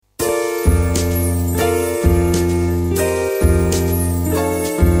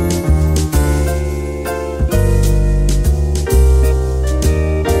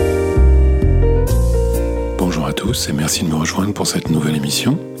Merci de me rejoindre pour cette nouvelle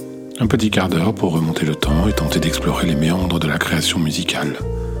émission. Un petit quart d'heure pour remonter le temps et tenter d'explorer les méandres de la création musicale.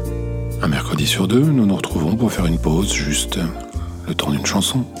 Un mercredi sur deux, nous nous retrouvons pour faire une pause, juste le temps d'une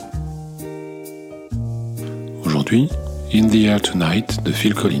chanson. Aujourd'hui, In the Air Tonight de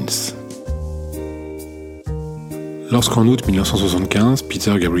Phil Collins. Lorsqu'en août 1975,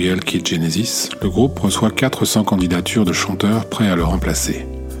 Peter Gabriel quitte Genesis, le groupe reçoit 400 candidatures de chanteurs prêts à le remplacer.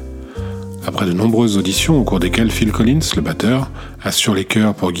 Après de nombreuses auditions au cours desquelles Phil Collins, le batteur, assure les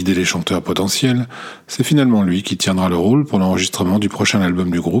chœurs pour guider les chanteurs potentiels, c'est finalement lui qui tiendra le rôle pour l'enregistrement du prochain album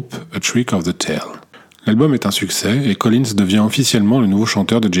du groupe, A Trick of the Tail. L'album est un succès et Collins devient officiellement le nouveau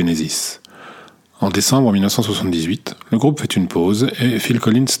chanteur de Genesis. En décembre 1978, le groupe fait une pause et Phil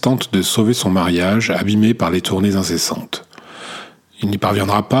Collins tente de sauver son mariage abîmé par les tournées incessantes. Il n'y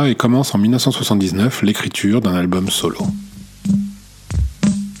parviendra pas et commence en 1979 l'écriture d'un album solo.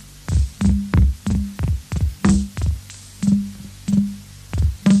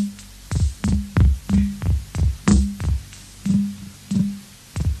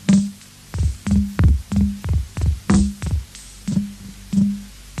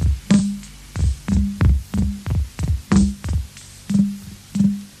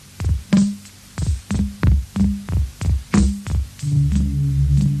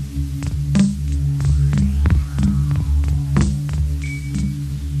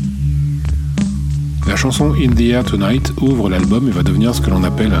 La chanson In the Air Tonight ouvre l'album et va devenir ce que l'on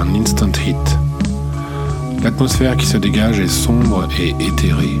appelle un instant hit. L'atmosphère qui se dégage est sombre et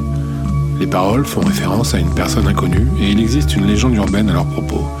éthérée. Les paroles font référence à une personne inconnue et il existe une légende urbaine à leur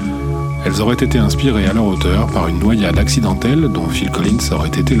propos. Elles auraient été inspirées à leur auteur par une noyade accidentelle dont Phil Collins aurait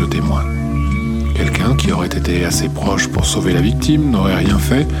été le témoin. Quelqu'un qui aurait été assez proche pour sauver la victime n'aurait rien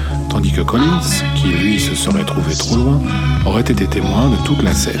fait, tandis que Collins, qui lui se serait trouvé trop loin, aurait été témoin de toute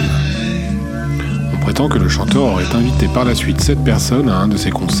la scène. On prétend que le chanteur aurait invité par la suite cette personne à un de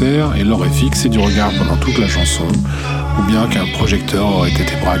ses concerts et l'aurait fixé du regard pendant toute la chanson, ou bien qu'un projecteur aurait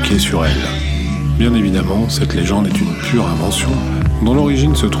été braqué sur elle. Bien évidemment, cette légende est une pure invention, dont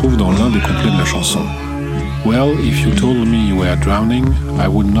l'origine se trouve dans l'un des couplets de la chanson. « Well, if you told me you were drowning, I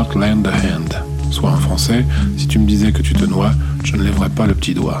would not lend a hand » Soit en français, si tu me disais que tu te noies, je ne lèverais pas le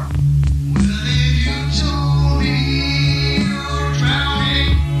petit doigt.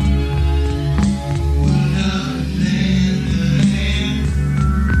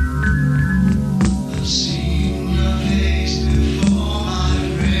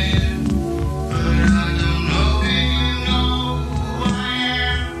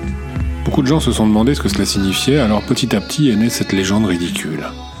 Beaucoup de gens se sont demandé ce que cela signifiait, alors petit à petit est née cette légende ridicule.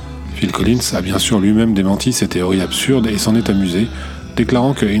 Phil Collins a bien sûr lui-même démenti ces théories absurdes et s'en est amusé,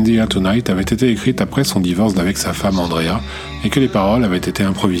 déclarant que In the Air Tonight avait été écrite après son divorce d'avec sa femme Andrea et que les paroles avaient été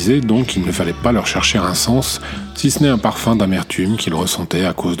improvisées, donc il ne fallait pas leur chercher un sens, si ce n'est un parfum d'amertume qu'il ressentait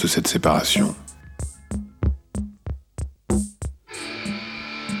à cause de cette séparation.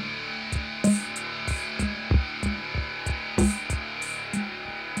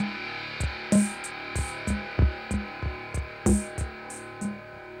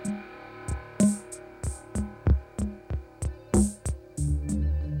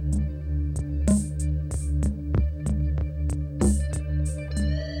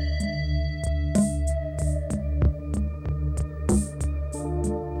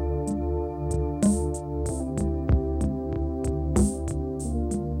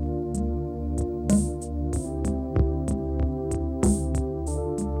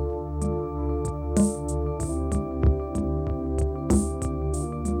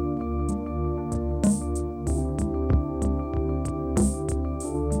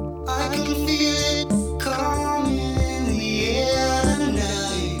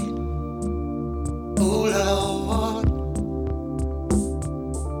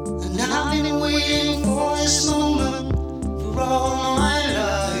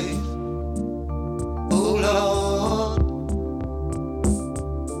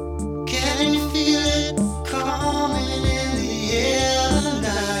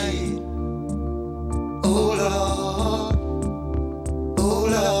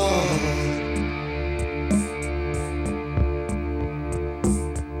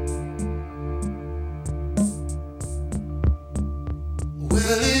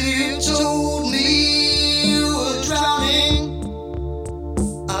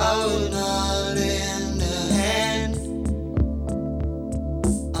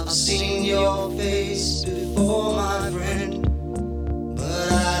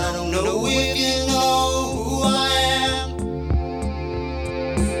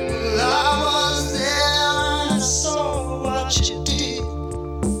 what you did.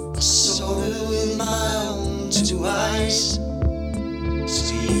 I saw it with my own two eyes.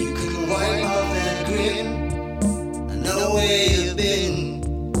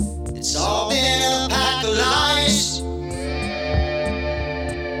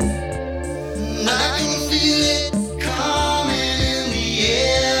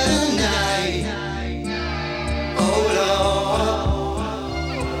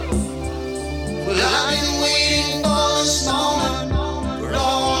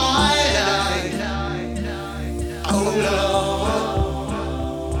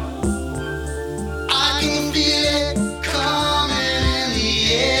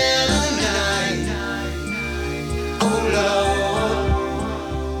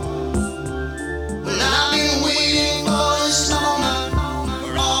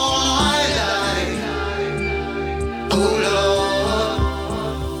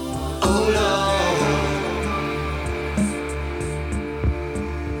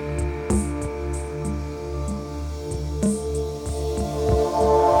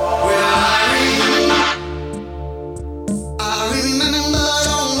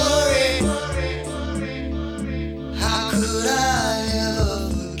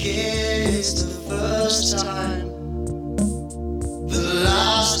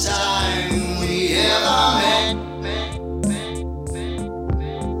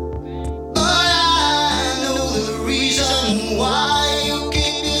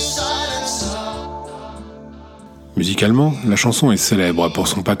 Musicalement, la chanson est célèbre pour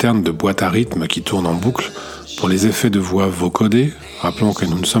son pattern de boîte à rythme qui tourne en boucle, pour les effets de voix vocodés, rappelons que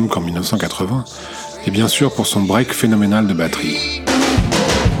nous ne sommes qu'en 1980, et bien sûr pour son break phénoménal de batterie.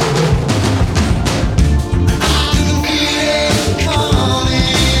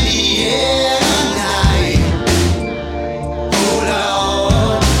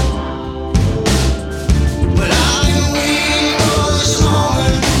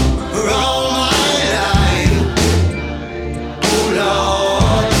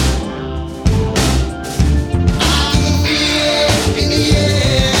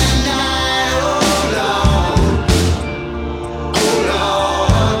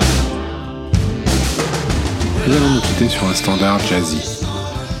 Nous allons nous quitter sur un standard jazzy.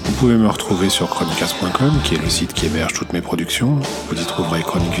 Vous pouvez me retrouver sur chronicast.com, qui est le site qui héberge toutes mes productions. Vous y trouverez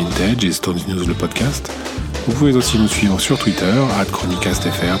Chronique Vintage et Stones News le podcast. Vous pouvez aussi nous suivre sur Twitter,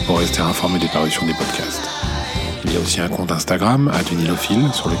 @chronicastfr, pour rester informé des parutions des podcasts. Il y a aussi un compte Instagram,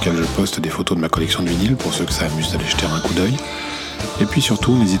 @vinylophile, sur lequel je poste des photos de ma collection de vinyles pour ceux que ça amuse d'aller jeter un coup d'œil. Et puis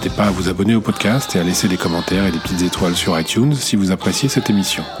surtout, n'hésitez pas à vous abonner au podcast et à laisser des commentaires et des petites étoiles sur iTunes si vous appréciez cette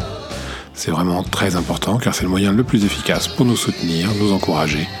émission. C'est vraiment très important car c'est le moyen le plus efficace pour nous soutenir, nous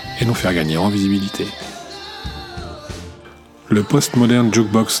encourager et nous faire gagner en visibilité. Le Postmodern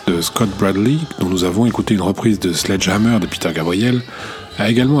Jukebox de Scott Bradley, dont nous avons écouté une reprise de Sledgehammer de Peter Gabriel, a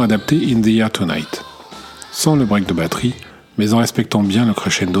également adapté In the Air Tonight, sans le break de batterie, mais en respectant bien le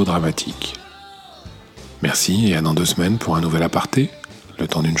crescendo dramatique. Merci et à dans 2 semaines pour un nouvel aparté, le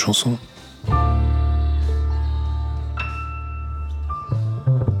temps d'une chanson.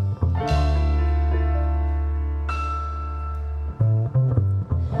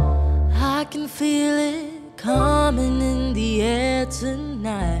 I can feel it coming in the air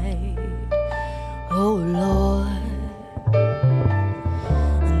tonight, oh Lord.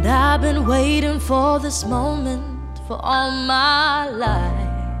 And I've been waiting for this moment for all my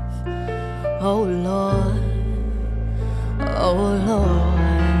life, oh Lord, oh Lord.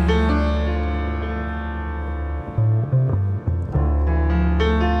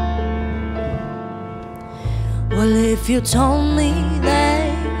 Well, if you told me that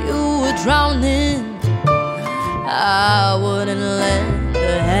you were drowning, I wouldn't lend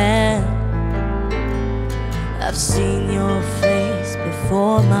a hand. I've seen your face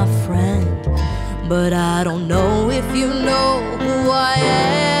before, my friend, but I don't know if you know who I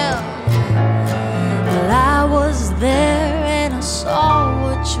am. Well, I was there and I saw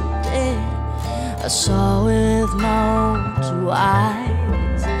what you did. I saw with my own 2 eyes.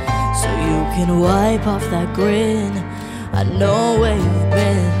 So you can wipe off that grin. I know where you've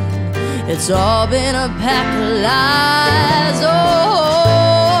been. It's all been a pack of lies.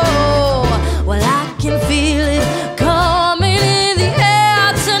 Oh, well, I can feel it coming in the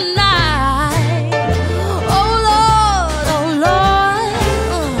air tonight. Oh Lord, oh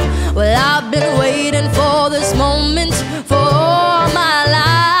Lord. Well, I've been waiting for this moment for all my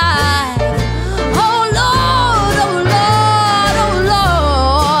life. Oh Lord, oh Lord, oh Lord.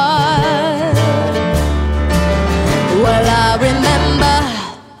 Well,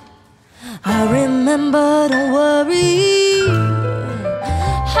 I remember, don't worry.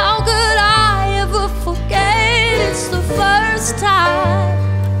 How could I ever forget? It's the first time,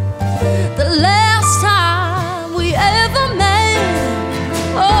 the last time we ever met.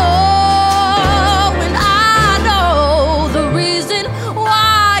 Oh, and I know the reason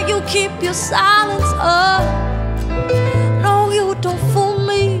why you keep your silence up. No, you don't fool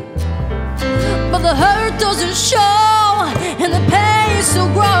me, but the hurt doesn't show and the pain still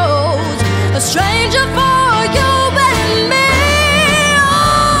grows. A stranger